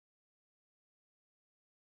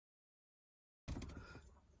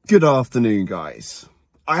Good afternoon, guys.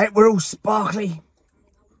 I hope we're all sparkly.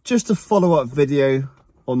 Just a follow-up video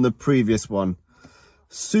on the previous one.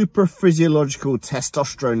 Supraphysiological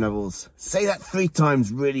testosterone levels. Say that 3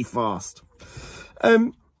 times really fast.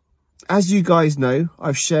 As you guys know,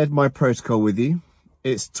 I've shared my protocol with you.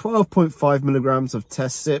 It's 12.5 milligrams of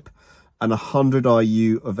TestSip and 100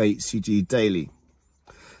 IU of HCG daily.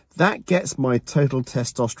 That gets my total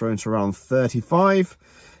testosterone to around 35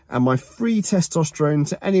 and my free testosterone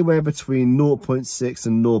to anywhere between 0.6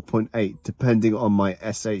 and 0.8, depending on my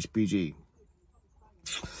SHBG.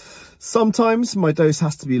 Sometimes my dose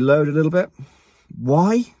has to be lowered a little bit.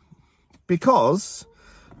 Why? Because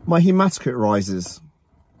my hematocrit rises.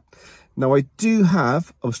 Now, I do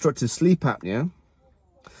have obstructive sleep apnea,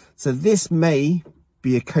 so this may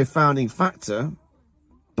be a confounding factor,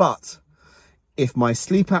 but if my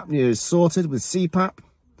sleep apnea is sorted with CPAP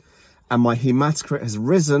and my hematocrit has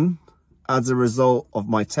risen as a result of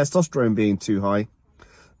my testosterone being too high,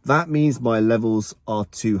 that means my levels are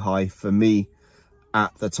too high for me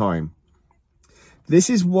at the time. This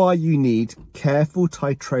is why you need careful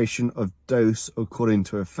titration of dose according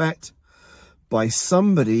to effect by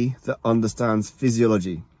somebody that understands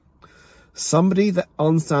physiology. Somebody that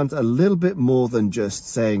understands a little bit more than just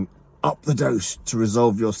saying up the dose to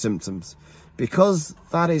resolve your symptoms, because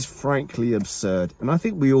that is frankly absurd. And I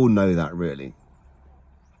think we all know that, really.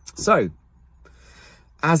 So,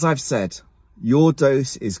 as I've said, your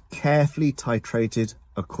dose is carefully titrated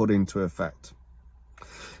according to effect.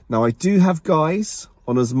 Now, I do have guys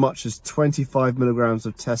on as much as 25 milligrams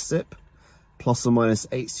of TestSip, plus or minus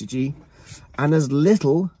HCG, and as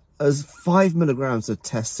little as 5 milligrams of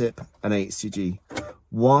TestSip and HCG.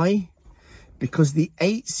 Why? Because the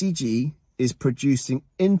HCG is producing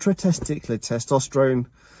intratesticular testosterone,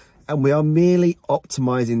 and we are merely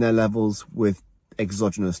optimizing their levels with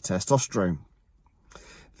exogenous testosterone.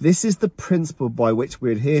 This is the principle by which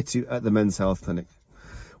we adhere to at the Men's Health Clinic.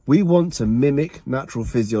 We want to mimic natural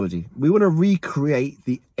physiology. We want to recreate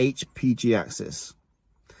the HPG axis.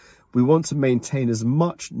 We want to maintain as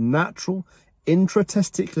much natural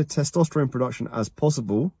intratesticular testosterone production as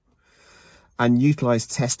possible and utilize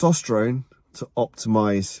testosterone to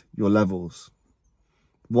optimize your levels.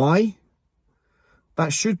 Why?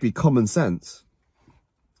 That should be common sense.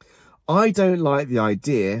 I don't like the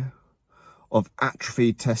idea of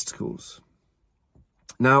atrophied testicles.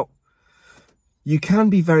 Now, you can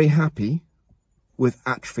be very happy with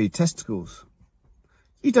atrophied testicles.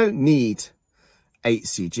 You don't need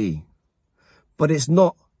HCG, but it's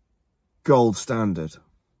not gold standard.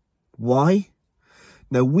 Why?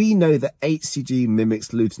 Now, we know that HCG mimics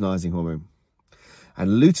luteinizing hormone,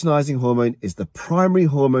 and luteinizing hormone is the primary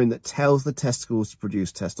hormone that tells the testicles to produce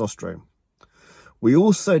testosterone. We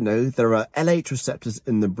also know there are LH receptors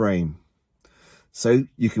in the brain, so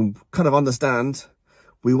you can kind of understand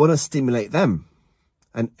we want to stimulate them,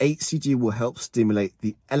 and HCG will help stimulate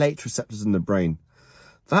the LH receptors in the brain.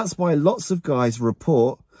 That's why lots of guys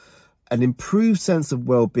report an improved sense of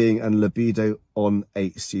well-being and libido on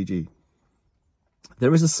HCG.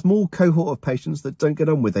 There is a small cohort of patients that don't get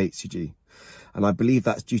on with HCG, and I believe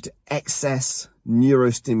that's due to excess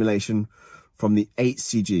neurostimulation from the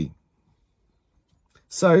HCG.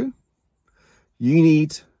 So, you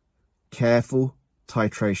need careful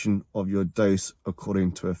titration of your dose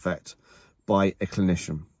according to effect by a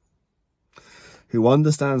clinician who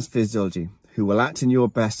understands physiology, who will act in your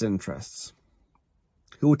best interests,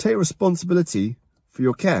 who will take responsibility for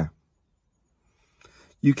your care.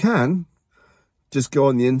 You can just go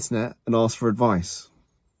on the internet and ask for advice.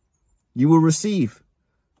 You will receive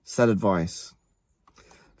said advice.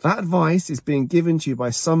 That advice is being given to you by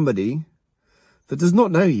somebody that does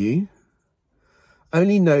not know you,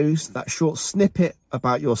 only knows that short snippet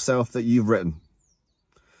about yourself that you've written.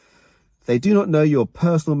 They do not know your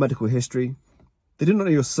personal medical history. They do not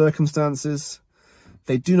know your circumstances.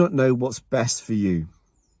 They do not know what's best for you.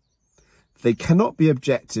 They cannot be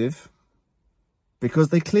objective because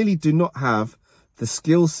they clearly do not have the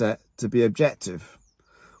skill set to be objective.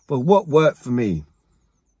 Well, what worked for me?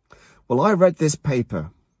 Well, I read this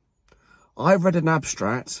paper. I read an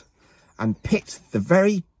abstract and picked the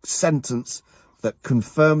very sentence that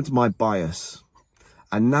confirmed my bias.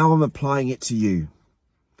 And now I'm applying it to you.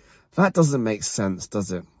 That doesn't make sense,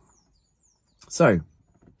 does it? So,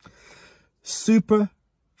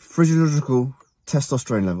 supraphysiological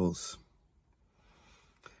testosterone levels.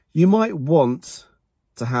 You might want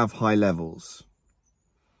to have high levels,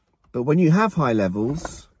 but when you have high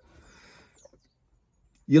levels,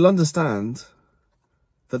 you'll understand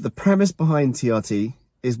that the premise behind TRT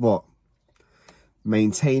is what?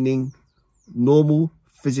 Maintaining normal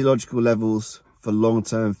physiological levels for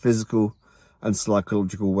long-term physical and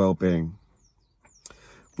psychological well-being.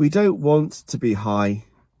 We don't want to be high,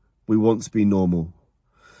 we want to be normal.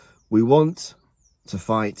 We want to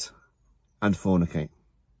fight and fornicate.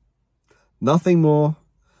 Nothing more,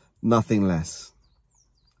 nothing less.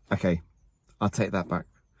 Okay, I'll take that back.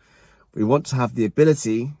 We want to have the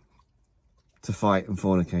ability to fight and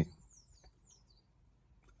fornicate.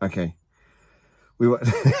 Okay.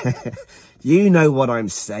 You know what I'm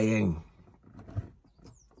saying.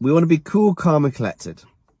 We want to be cool, calm and collected.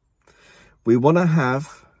 We want to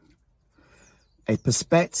have a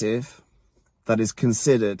perspective that is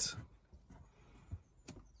considered.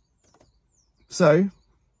 So,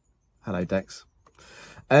 hello Dex.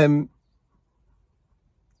 Don't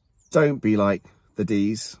be like the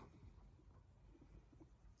D's.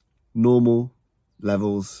 Normal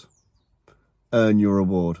levels, earn your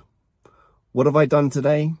reward. What have I done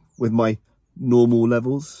today with my normal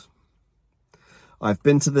levels? I've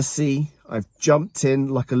been to the sea. I've jumped in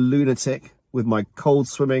like a lunatic with my cold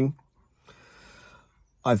swimming.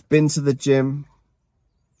 I've been to the gym.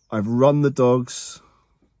 I've run the dogs.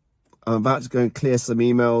 I'm about to go and clear some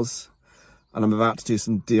emails, and I'm about to do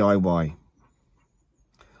some DIY.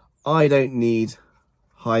 I don't need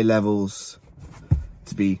high levels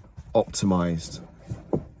to be optimized.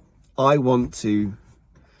 I want to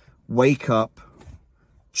wake up,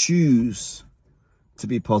 choose to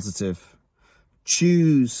be positive,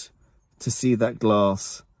 choose to see that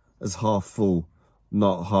glass as half full,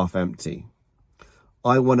 not half empty.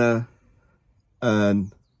 I want to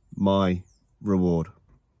earn my reward.